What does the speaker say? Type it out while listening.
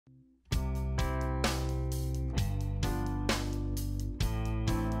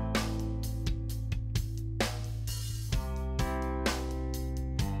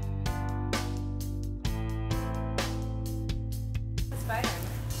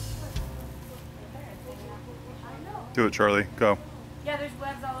Do it, Charlie. Go. Yeah, there's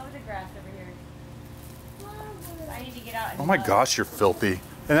webs all over the grass over here. I need to get out and Oh my gosh, you're filthy.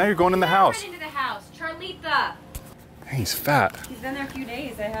 And now you're going in the house. Right into the house. Charlitha. He's fat. He's been there a few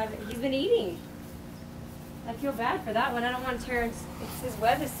days. He's been eating. I feel bad for that one. I don't want to tear his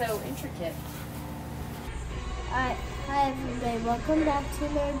web is so intricate. Hi everybody, welcome back to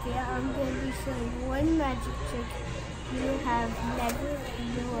Nerdia. I'm going to be showing one magic trick you have never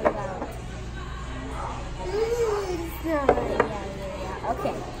knew about.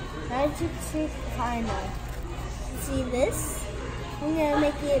 Okay, magic trick timer. See this? I'm going to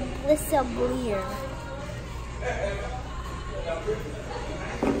make it blissableer.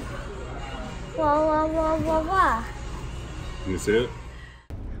 Wah, wah, wah, wah, wah. Can you see it?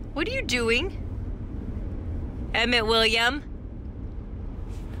 What are you doing? Emmett William?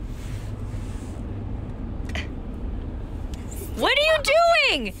 What are you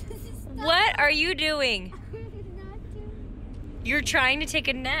doing? What are you doing? You're trying to take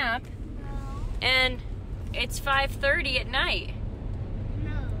a nap and it's 5:30 at night.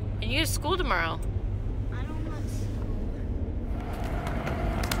 No. And you have school tomorrow. I don't want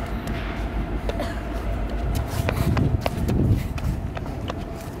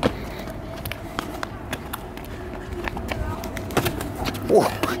Whoa.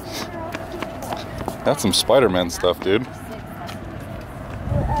 That's some Spider-Man stuff, dude.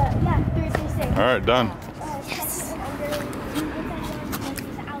 yeah, 3, 2, 6. All right, done. Yes.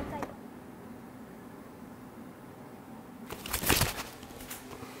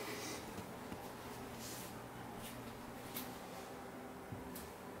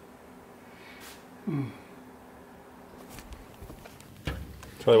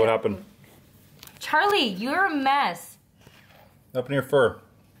 Charlie, what happened? Charlie, you're a mess. What happened to your fur?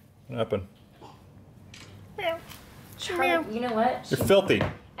 What happened? Charlie, you know what? You're filthy.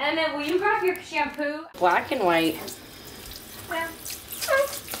 Emmett, will you grab your shampoo? Black and white.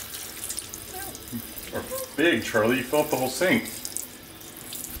 You're big, Charlie. You fill up the whole sink.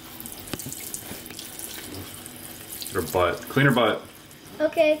 Her butt. Clean her butt.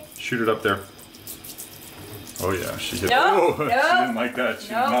 Okay. Shoot it up there. Oh yeah, she did. No, Oh, no. she didn't like that.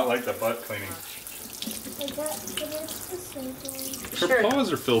 She No. did not like the butt cleaning. Her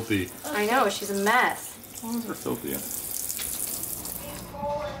paws are filthy. I know, she's a mess. Paws are filthy.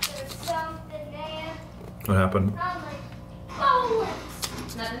 What happened? Nothing.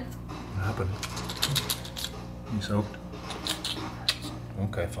 What happened? You soaked?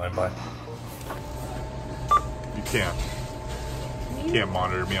 Okay, fine, bye. You can't. You can't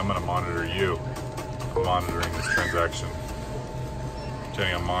monitor me. I'm gonna monitor you. I'm monitoring this transaction.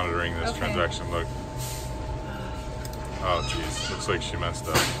 Jenny, I'm monitoring this transaction. Look. Oh, jeez. Looks like she messed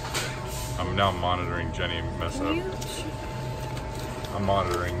up. I'm now monitoring Jenny mess up. I'm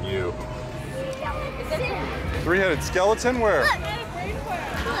monitoring you. Three-headed skeleton? Where?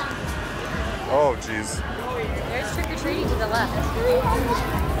 Oh, jeez. There's trick-or-treating to the left.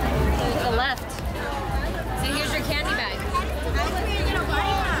 To the left. So here's your candy bag.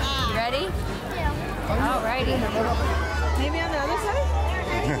 You ready? Alrighty. Maybe on the other side?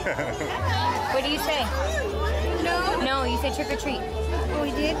 What do you say? No. No, you say trick-or-treat. Oh,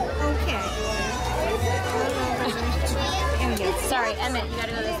 we did? Okay. Here we go. Sorry, Emmett, you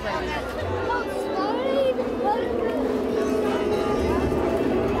gotta go this way.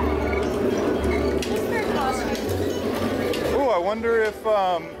 Ooh, I wonder if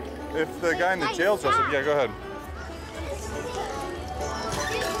the guy in the jail dressed up. Yeah, go ahead.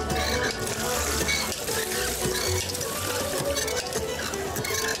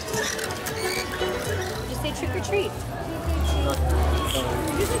 Just say trick-or-treat.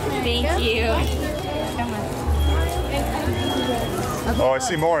 Thank you. Oh, I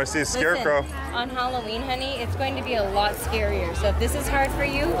see more. I see a scarecrow. Listen, on Halloween, honey, it's going to be a lot scarier. So if this is hard for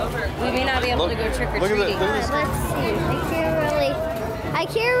you, we may not be able to go trick-or-treating. Look at this. Let's see. I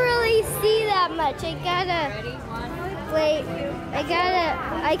can't really see that much. I gotta Ready? One. wait.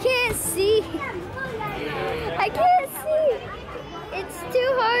 I can't see. I can't see. It's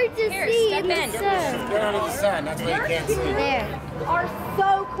too hard to Here, see step in the in. sun. Turn on the sun, that's why you can't see. There. Are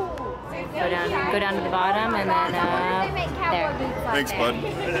so cool. Go down to the bottom and then there. Thanks, bud.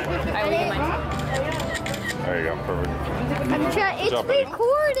 I will get mine. There you go. Perfect. I'm trying. It's job, buddy.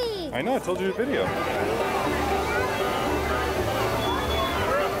 recording. I know. I told you the video.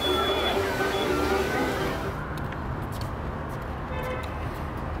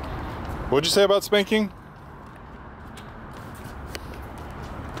 What'd you say about spanking?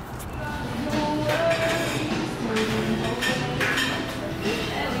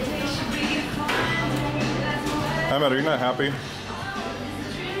 Emmett, are you not happy?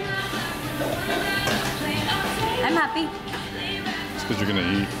 I'm happy. It's because you're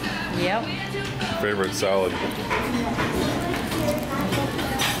gonna eat. Yep. Favorite salad.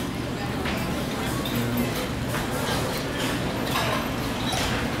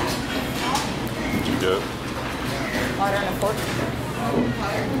 What'd you get? Water and a fork.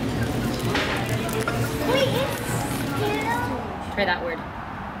 Wait, it's still Try that word.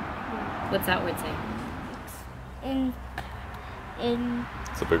 What's that word say? in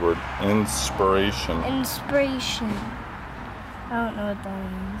It's a big word. Inspiration. inspiration. I don't know what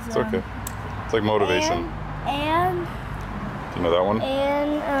that means. It's okay. It's like motivation. And Do you know that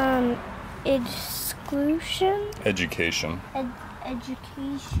one? exclusion, Education.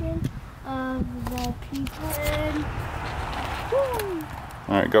 education of the people. And woo,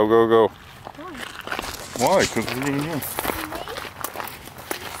 All right, go, go, go. Why? Because we're in here.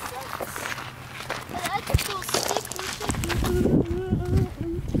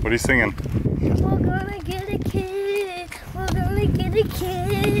 What are you singing? we're gonna get a kid. We're gonna get a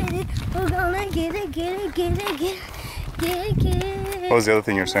kid. We're gonna get a kid. What was the other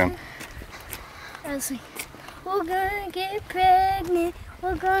thing you were saying? I was like, we're gonna get pregnant.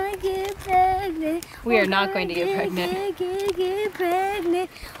 We're gonna get pregnant. We are not going to get pregnant. Get pregnant.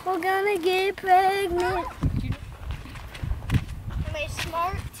 We're gonna get pregnant. Am I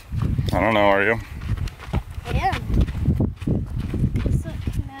smart? I don't know, are you? I am. So,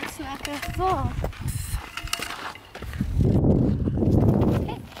 now it's not gonna fall.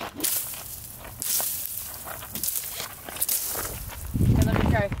 Here, let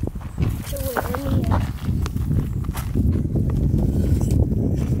me try. So wait, let me.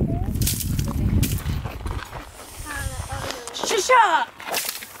 Shut.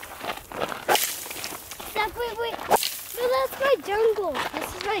 Wait. No, that's my jungle.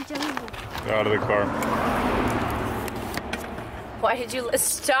 This is my jungle. Get out of the car. Why did you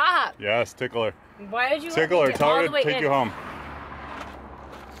stop? Yes, tickle her. Why did you Tickle let her. me Tell all her the to way take in? you home.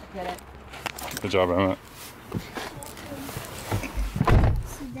 Get it. Good job, Emmett.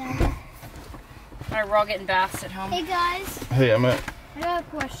 Alright, we're all getting baths at home. Hey guys, Hey, Emmett. I got a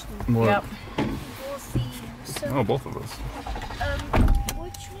question. What? Yep. We'll see. So, Oh, both of us.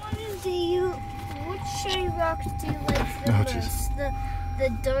 which shiny rocks do you like the Oh, most? jeez. The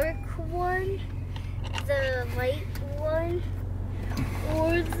dark one, the light one,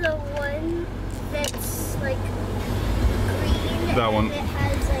 or the one that's like green? That one. And it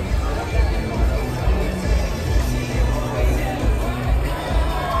has like.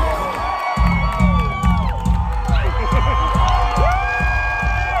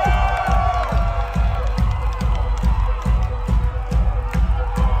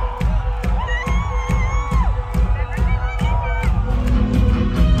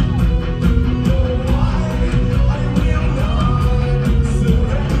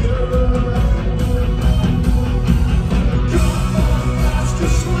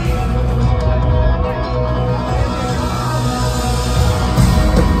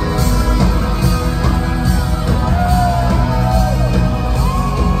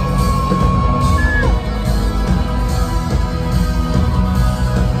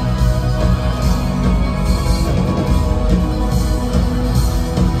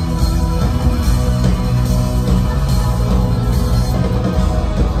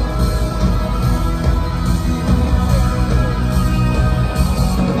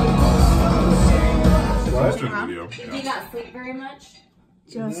 Video. Did he not sleep very much?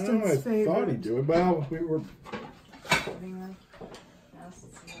 I thought he'd do it. Well, we were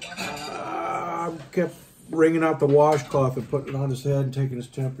kept wringing out the washcloth and putting it on his head and taking his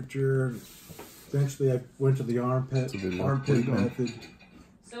temperature. And eventually, I went to the armpit method.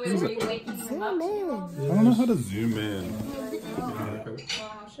 So were you waking him up? I don't know how to zoom in.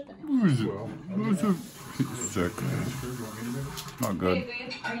 Who's a sick? Not good.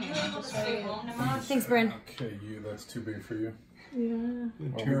 Are you able to stay home tomorrow? Thanks, Bryn. Okay, that's too big for you.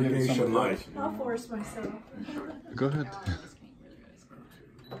 Interrogation light. I'll force myself. Go ahead.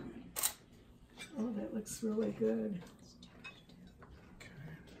 Oh, that looks really good.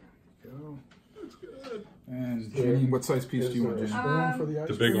 Go. That's good. And Jenny, what size piece do you want, Jenny?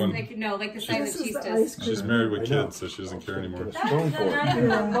 The big one. Like, no, like the size This of is the cheese ice does. cream. She's married with kids, so she doesn't care anymore. That's not even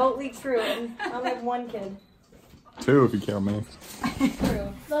remotely true. I only have one kid. 2 if you count me.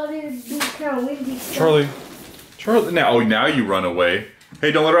 True. Charlie. Now you run away.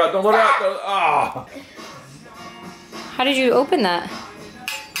 Hey, don't let her out. Don't let her out. Ah! How did you open that?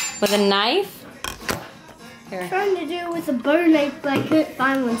 With a knife? Here. Trying to do it with a butter knife, but I couldn't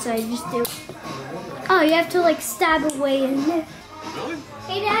find one, so I just did. Oh, you have to like stab away in there. Really?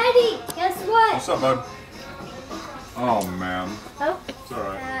 Hey, Daddy, guess what? What's up, bud? Oh, man. Oh. It's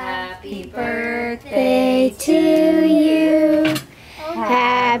alright. Happy birthday Birthday to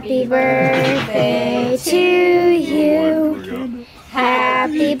birthday to you.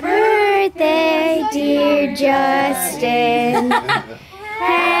 Happy birthday, dear Justin.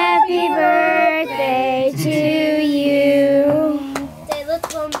 Happy birthday to you. Okay,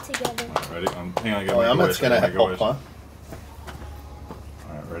 let's blow them together. Ready? Hang on, I gotta Oh, make a Emmett's wish. gonna Make a help, wish. huh?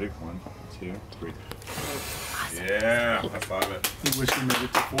 Alright, ready? 1, 2, 3. Yeah, high five it. You wish you made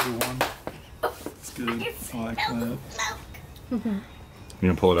it to 41. It's good. I like that. You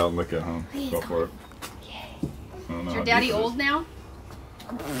can pull it out and lick it, huh? Go for it. Is your daddy old now?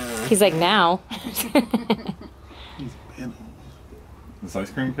 He's like, now. He's been. This ice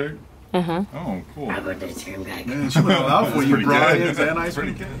cream cake? Uh-huh. Oh, cool. Man, she went all out for That's you, pretty Brian's good. and ice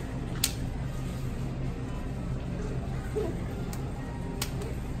Pretty cream.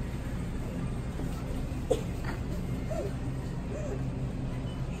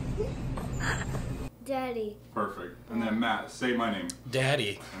 Daddy. Perfect. And then Matt, say my name.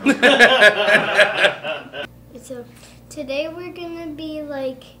 Daddy. So today we're gonna be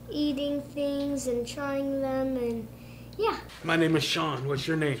like eating things and trying them and yeah. My name is Sean. What's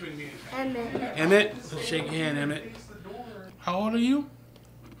your name? Emmett. Emmett. Shake your hand, Emmett. How old are you?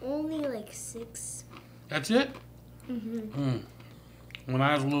 Only like 6. That's it? Mm-hmm. When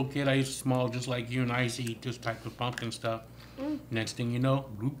I was a little kid, I used to smell just like you, and I used to eat this type of pumpkin stuff. Next thing you know,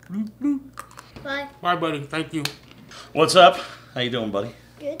 bloop, bloop, bloop. Bye. Bye, buddy. Thank you. What's up? How you doing, buddy?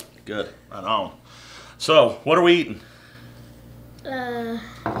 Good. Good. Right on. So, what are we eating?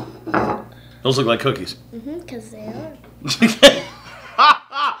 Those look like cookies. Because they are.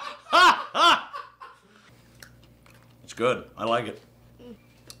 It's good. I like it.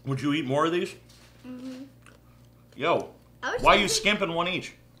 Would you eat more of these? Yo, why are you skimping one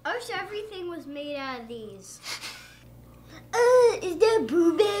each? I wish everything was made out of these. Is that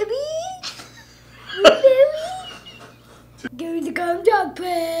Boo Baby? Boo Baby? Give me the gum drop,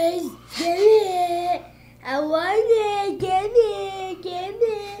 please. Give it. I want it. Give it. Give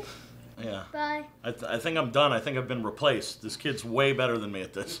it. Yeah. Bye. I think I'm done. I think I've been replaced. This kid's way better than me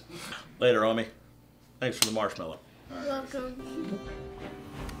at this. Later, homie. Thanks for the marshmallow. You're welcome.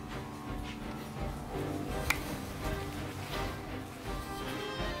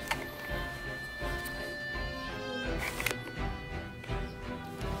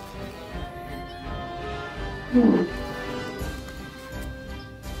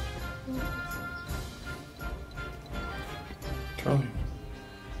 Charlie.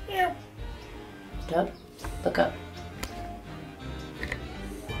 Yeah. Doug, look up.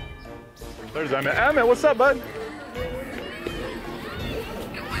 There's Emmett. Emmett, what's up, bud? Go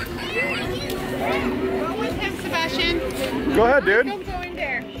with him, Sebastian. Go ahead, dude. Don't go in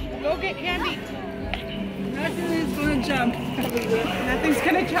there. Go get candy. Nothing's gonna jump. Nothing's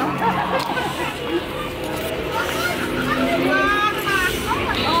gonna jump.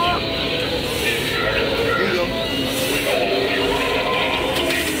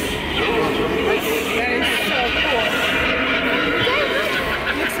 That is so cool.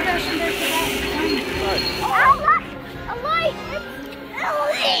 Look, Sebastian, there's the A light!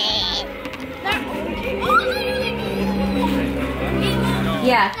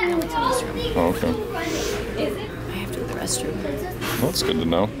 Yeah. Oh, okay. Is it? I have to go to the restroom. Well, that's good to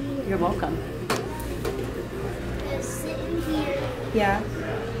know. You're welcome. Sit in here. Yeah.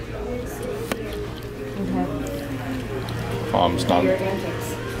 Mom's not. Your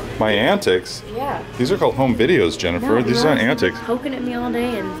antics. My antics? Yeah. These are called home videos, Jennifer. No, These you're aren't always antics. Poking at me all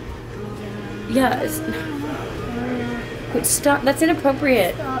day and yeah. Wait, stop. That's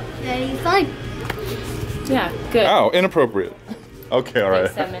inappropriate. Daddy, fine. Yeah. Good. Ow, inappropriate. Okay, all right.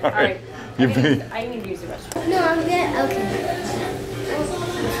 Thanks, Emmett. All All right. You I be. need to use the restroom. No, I'm good. Okay.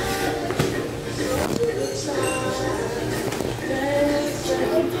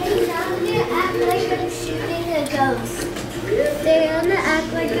 Act like I'm shooting a ghost. They're gonna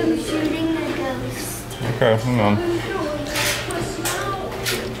act like I'm shooting a ghost. Okay, hang on.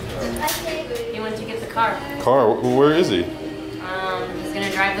 He went to get the car. Car, where is he? He's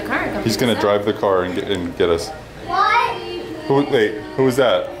gonna drive the car and come He's pick gonna us up. drive the car and get us. What? Wait, who was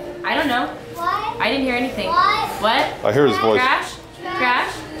that? I don't know. What? I didn't hear anything. What? What? I heard his voice. Crash?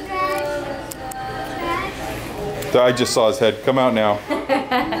 Crash? I just saw his head. Come out now.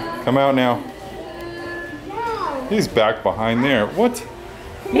 Come out now. No. He's back behind there. What?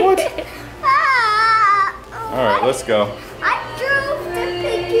 What? All right, let's go. I drove to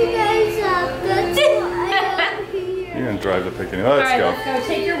pick you guys up. That's why I'm here. You're gonna drive the picnic. Let's All right, go. let's go.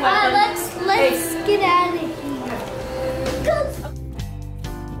 Take your weapon. Let's get out of here.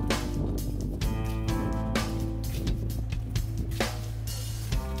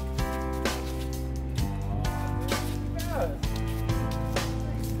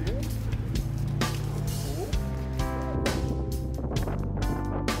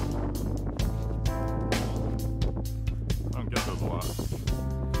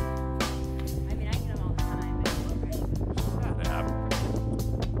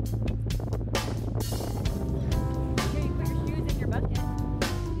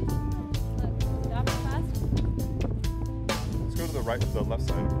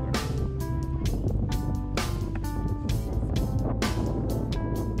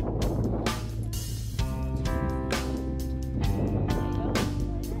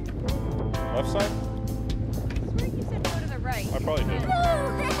 Left side? You said go to the right. I probably did.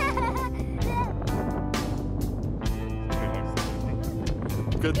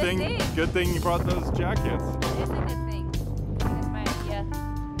 Good thing you brought those jackets. It is a good thing. That's my idea.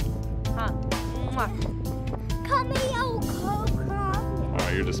 Huh. Mwah. Oh,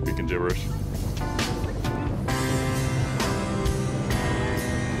 you're just speaking gibberish.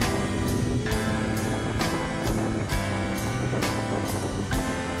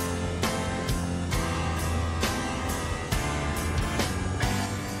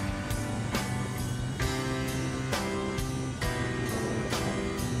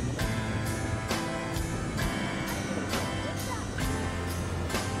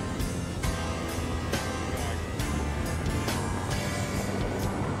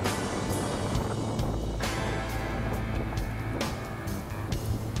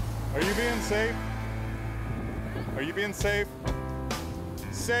 Are you being safe? Are you being safe?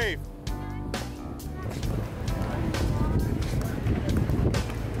 Safe.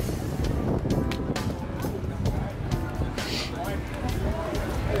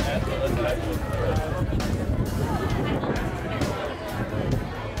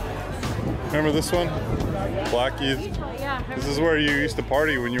 Remember this one? Blackie's. Yeah. This is where you used to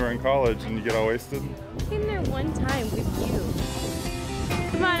party when you were in college and you get all wasted. I've been there one time with you.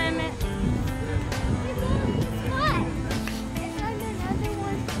 Come on, Emmett.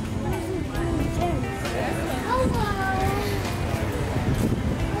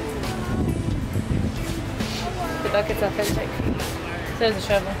 The bucket's authentic. So is the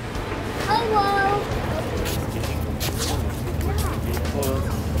shovel.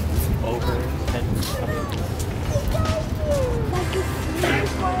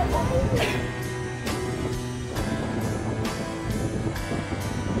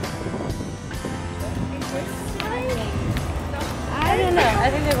 I don't know. I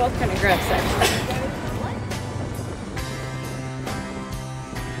think they're both kind of gross, actually.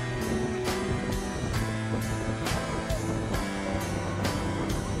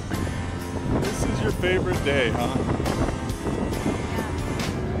 This is your favorite day, huh?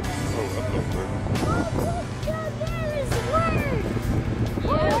 Oh, that looks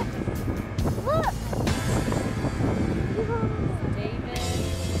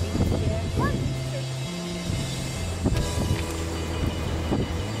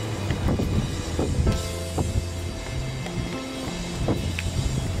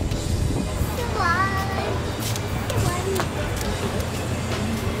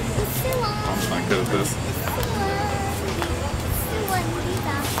I'm not good at this.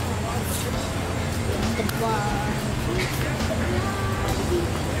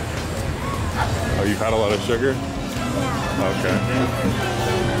 Oh, you've had a lot of sugar? Okay.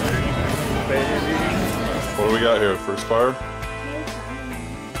 What do we got here? First fire?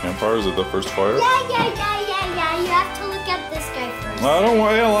 Campfire? Is it the first fire? Yeah. You have to look at this guy first. I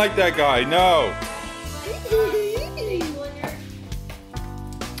don't like that guy. No.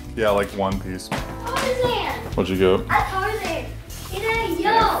 Yeah, like one piece. Tarzan. What'd you go? Tarzan.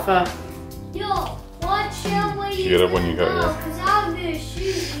 Yo, watch out when you get up when you got here. because I'm gonna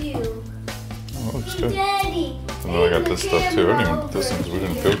shoot you. Oh, it's good. Daddy. And then I got this stuff too. I didn't even, we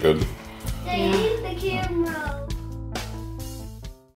didn't feel good. They hit the camera.